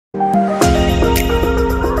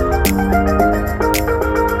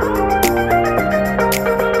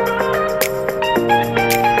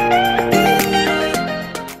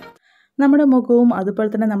മുഖവും അതുപോലെ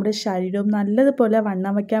തന്നെ നമ്മുടെ ശരീരവും നല്ലതുപോലെ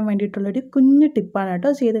വണ്ണം വയ്ക്കാൻ വേണ്ടിയിട്ടുള്ളൊരു കുഞ്ഞു ടിപ്പാണ് കേട്ടോ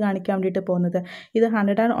ചെയ്ത് കാണിക്കാൻ വേണ്ടിയിട്ട് പോകുന്നത്. ഇത്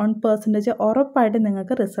 101% ഉറപ്പായിട്ട്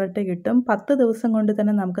നിങ്ങൾക്ക് റിസൾട്ട് കിട്ടും. 10 ദിവസം കൊണ്ട്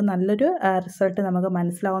തന്നെ നമുക്ക് നല്ലൊരു റിസൾട്ട് നമുക്ക്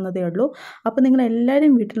മനസ്സിലാവുന്നതേ ഉള്ളൂ. അപ്പോൾ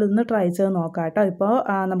നിങ്ങളെല്ലാവരും വീട്ടിലൊന്ന് ട്രൈ ചെയ്ത് നോക്കാം കേട്ടോ. ഇപ്പോൾ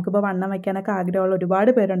നമുക്കിപ്പോൾ വണ്ണം വയ്ക്കാനൊക്കെ ആഗ്രഹമുള്ള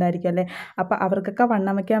ഒരുപാട് പേരുണ്ടായിരിക്കും അല്ലേ. അപ്പോൾ അവർക്കൊക്കെ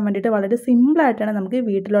വണ്ണം വയ്ക്കാൻ വേണ്ടിയിട്ട് വളരെ സിമ്പിളായിട്ടാണ് നമുക്ക്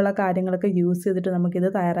വീട്ടിലുള്ള കാര്യങ്ങളൊക്കെ യൂസ് ചെയ്തിട്ട് നമുക്കിത്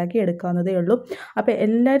തയ്യാറാക്കി എടുക്കാവുന്നതേ ഉള്ളൂ. അപ്പോൾ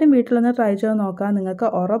എല്ലാവരും വീട്ടിലൊന്ന് ട്രൈ ചെയ്ത് നോക്കാം. നിങ്ങൾക്ക്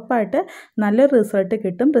ഉറപ്പായിട്ട് നല്ലൊരു റിസൾട്ട്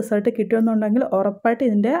കിട്ടും. റിസൾട്ട് കിട്ടുമെന്നുണ്ടെങ്കിൽ ഉറപ്പായിട്ട്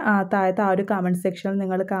ഇതിൻ്റെ താഴത്തെ ഒരു കമൻറ്റ് സെക്ഷനിൽ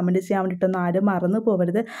നിങ്ങൾ കമൻറ്റ് ചെയ്യാൻ വേണ്ടിയിട്ടൊന്നും ആരും മറന്നു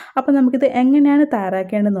പോകരുത്. അപ്പോൾ നമുക്കിത് എങ്ങനെയാണ്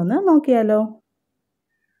തയ്യാറാക്കേണ്ടതെന്നൊന്ന് നോക്കിയാലോ.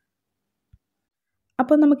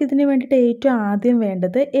 അപ്പോൾ നമുക്കിതിന് വേണ്ടിയിട്ട് ഏറ്റവും ആദ്യം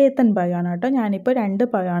വേണ്ടത് ഏത്തൻ പഴമാണ് കേട്ടോ. ഞാനിപ്പോൾ 2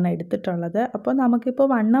 പഴമാണ് എടുത്തിട്ടുള്ളത്. അപ്പോൾ നമുക്കിപ്പോൾ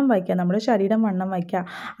വണ്ണം വയ്ക്കുക, നമ്മുടെ ശരീരം വണ്ണം വയ്ക്കുക,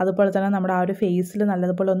 അതുപോലെ തന്നെ നമ്മുടെ ഒരു ഫേസിൽ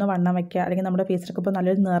നല്ലതുപോലെ ഒന്ന് വണ്ണം വയ്ക്കുക, അല്ലെങ്കിൽ നമ്മുടെ ഫേസിലൊക്കെ ഇപ്പോൾ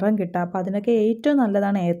നല്ലൊരു നിറം കിട്ടുക. അപ്പോൾ അതിനൊക്കെ ഏറ്റവും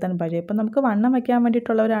നല്ലതാണ് ഏത്തൻ പഴം. ഇപ്പോൾ നമുക്ക് വണ്ണം വയ്ക്കാൻ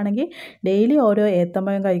വേണ്ടിയിട്ടുള്ളവരാണെങ്കിൽ ഡെയിലി ഓരോ ഏത്തൻ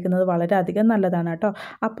പഴം കഴിക്കുന്നത് വളരെയധികം നല്ലതാണ് കേട്ടോ.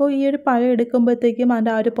 അപ്പോൾ ഈ ഒരു പഴം എടുക്കുമ്പോഴത്തേക്കും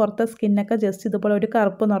അതിൻ്റെ ഒരു പുറത്തെ സ്കിന്നൊക്കെ ജസ്റ്റ് ഇതുപോലെ ഒരു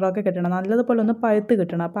കറുപ്പ് നിറമൊക്കെ കിട്ടണം, നല്ലതുപോലെ ഒന്ന് പഴുത്ത്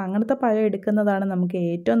കിട്ടണം. അപ്പോൾ അങ്ങനത്തെ പഴം എടുക്കുന്നതാണ് നമുക്ക്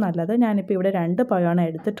ഏറ്റവും നല്ലത്. ഞാനിപ്പോൾ ഇവിടെ 2 പഴമാണ്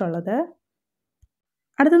എടുത്തിട്ടുള്ളത്.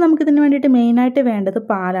 അടുത്ത് നമുക്കിതിന് വേണ്ടിയിട്ട് മെയിനായിട്ട് വേണ്ടത്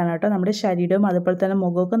പാലാണ് കേട്ടോ. നമ്മുടെ ശരീരവും അതുപോലെ തന്നെ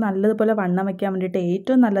മുഖമൊക്കെ നല്ലതുപോലെ വണ്ണം വയ്ക്കാൻ വേണ്ടിയിട്ട്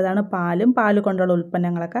ഏറ്റവും നല്ലതാണ് പാല് കൊണ്ടുള്ള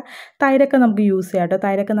ഉൽപ്പന്നങ്ങളൊക്കെ. തൈരൊക്കെ നമുക്ക് യൂസ് ചെയ്യാം കേട്ടോ.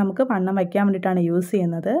 തൈരൊക്കെ നമുക്ക് വണ്ണം വയ്ക്കാൻ വേണ്ടിയിട്ടാണ് യൂസ്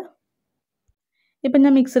ചെയ്യുന്നത്. ഇപ്പം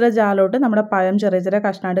ഞാൻ മിക്സിയുടെ ജാറിലോട്ട് നമ്മുടെ പഴം ചെറിയ ചെറിയ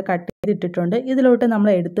കഷ്ണമായിട്ട് കട്ട് ചെയ്തിട്ടിട്ടുണ്ട്. ഇതിലോട്ട്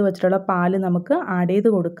നമ്മൾ എടുത്ത് വെച്ചിട്ടുള്ള പാല് നമുക്ക് ആഡ്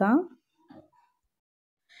ചെയ്ത് കൊടുക്കാം.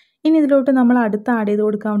 ഇനി ഇതിലോട്ട് നമ്മൾ അടുത്ത് ആഡ് ചെയ്ത്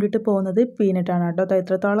കൊടുക്കാൻ വേണ്ടിയിട്ട് പോകുന്നത് പീനട്ടാണ് കേട്ടോ.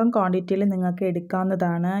 ഇത്രത്തോളം ക്വാണ്ടിറ്റിയിൽ നിങ്ങൾക്ക്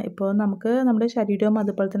എടുക്കാവുന്നതാണ്. ഇപ്പോൾ നമുക്ക് നമ്മുടെ ശരീരവും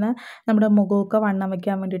അതുപോലെ തന്നെ നമ്മുടെ മുഖമൊക്കെ വണ്ണം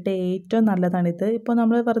വയ്ക്കാൻ വേണ്ടിയിട്ട് ഏറ്റവും നല്ലതാണിത്. ഇപ്പോൾ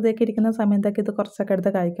നമ്മൾ വെറുതെയൊക്കെ ഇരിക്കുന്ന സമയത്തൊക്കെ ഇത് കുറച്ചൊക്കെ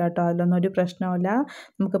എടുത്ത് കഴിക്കാം കേട്ടോ. അതിലൊന്നും ഒരു പ്രശ്നമില്ല.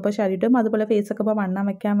 നമുക്കിപ്പോൾ ശരീരവും അതുപോലെ ഫേസൊക്കെ ഇപ്പോൾ വണ്ണം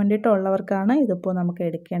വയ്ക്കാൻ വേണ്ടിയിട്ടുള്ളവർക്കാണ് ഇതിപ്പോൾ നമുക്ക്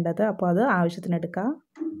എടുക്കേണ്ടത്. അപ്പോൾ അത് ആവശ്യത്തിന് എടുക്കാം.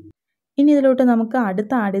 ഇനി ഇതിലോട്ട് നമുക്ക്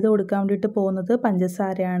അടുത്ത് ആഡ് ചെയ്ത് കൊടുക്കാൻ വേണ്ടിയിട്ട് പോകുന്നത്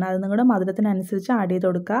പഞ്ചസാരയാണ്. അത് നിങ്ങളുടെ മധുരത്തിനനുസരിച്ച് ആഡ് ചെയ്ത്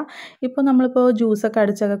കൊടുക്കുക. ഇപ്പോൾ നമ്മളിപ്പോൾ ജ്യൂസൊക്കെ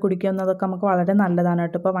അടിച്ചൊക്കെ കുടിക്കുന്നതൊക്കെ നമുക്ക് വളരെ നല്ലതാണ്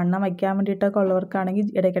കേട്ടോ. ഇപ്പോൾ വണ്ണം വയ്ക്കാൻ വേണ്ടിയിട്ടൊക്കെ ഉള്ളവർക്കാണെങ്കിൽ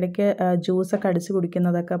ഇടയ്ക്കിടയ്ക്ക് ജ്യൂസൊക്കെ അടിച്ച്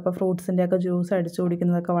കുടിക്കുന്നതൊക്കെ, ഇപ്പോൾ ഫ്രൂട്ട്സിൻ്റെയൊക്കെ ജ്യൂസ് അടിച്ച്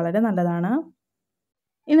കുടിക്കുന്നതൊക്കെ വളരെ നല്ലതാണ്.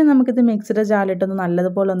 ഇനി നമുക്കിത് മിക്സിയുടെ ജാറിലിട്ടൊന്ന്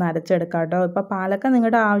നല്ലതുപോലെ ഒന്ന് അരച്ചെടുക്കാം കേട്ടോ. ഇപ്പോൾ പാലൊക്കെ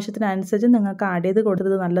നിങ്ങളുടെ ആവശ്യത്തിനനുസരിച്ച് നിങ്ങൾക്ക് ആഡ് ചെയ്ത്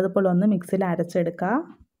കൊടുത്തത് നല്ലതുപോലെ ഒന്ന് മിക്സിയിൽ അരച്ചെടുക്കുക.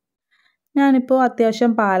 ഞാനിപ്പോൾ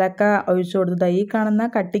അത്യാവശ്യം പാലൊക്കെ ഒഴിച്ചു കൊടുത്തത് ഈ കാണുന്ന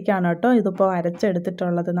കട്ടിക്കാണ് കേട്ടോ ഇതിപ്പോൾ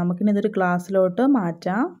അരച്ചെടുത്തിട്ടുള്ളത്. നമുക്കിനി ഇതൊരു ഗ്ലാസ്സിലോട്ട്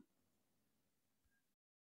മാറ്റാം.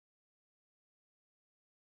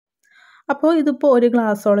 അപ്പോൾ ഇതിപ്പോൾ 1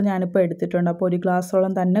 ഗ്ലാസ്സോളം ഞാനിപ്പോൾ എടുത്തിട്ടുണ്ട്. അപ്പോൾ 1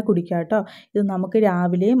 ഗ്ലാസ്സോളം തന്നെ കുടിക്കുക കേട്ടോ. ഇത് നമുക്ക്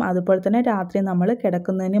രാവിലെയും അതുപോലെ തന്നെ രാത്രിയും നമ്മൾ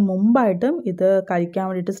കിടക്കുന്നതിന് മുമ്പായിട്ടും ഇത് കഴിക്കാൻ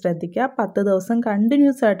വേണ്ടിയിട്ട് ശ്രദ്ധിക്കുക. 10 ദിവസം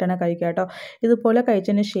കണ്ടിന്യൂസ് ആയിട്ടാണ് കഴിക്കുക കേട്ടോ. ഇതുപോലെ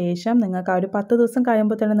കഴിച്ചതിന് ശേഷം നിങ്ങൾക്ക് ആ ഒരു 10 ദിവസം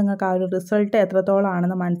കഴിയുമ്പോൾ തന്നെ നിങ്ങൾക്ക് ആ ഒരു റിസൾട്ട് എത്രത്തോളം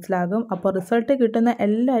ആണെന്ന് മനസ്സിലാകും. അപ്പോൾ റിസൾട്ട് കിട്ടുന്ന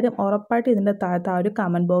എല്ലാവരും ഉറപ്പായിട്ട് ഇതിൻ്റെ താഴത്തെ ആ ഒരു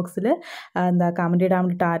കമൻറ്റ് ബോക്സിൽ കമൻറ്റ് ഇടാൻ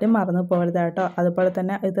വേണ്ടിയിട്ട് ആരും മറന്നു പോകരുത് കേട്ടോ. അതുപോലെ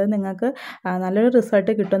തന്നെ ഇത് നിങ്ങൾക്ക് നല്ലൊരു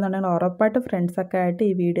റിസൾട്ട് കിട്ടുന്നുണ്ടെങ്കിൽ ഉറപ്പായിട്ട് ഫ്രണ്ട്സൊക്കെ ആയിട്ട്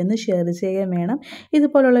ഈ വീഡിയോ ഒന്ന് ഷെയർ ചെയ്യുകയും വേണം.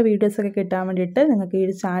 ഇതുപോലുള്ള വീഡിയോസൊക്കെ കിട്ടാൻ വേണ്ടിയിട്ട് നിങ്ങൾക്ക് ഈ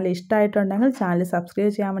ചാനൽ ഇഷ്ടമായിട്ടുണ്ടെങ്കിൽ ചാനൽ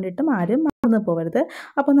സബ്സ്ക്രൈബ് ചെയ്യാൻ വേണ്ടിയിട്ടും ആരും മറന്നു പോകരുത്.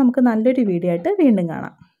 അപ്പോൾ നമുക്ക് നല്ലൊരു വീഡിയോ ആയിട്ട് വീണ്ടും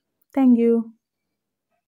കാണാം. താങ്ക്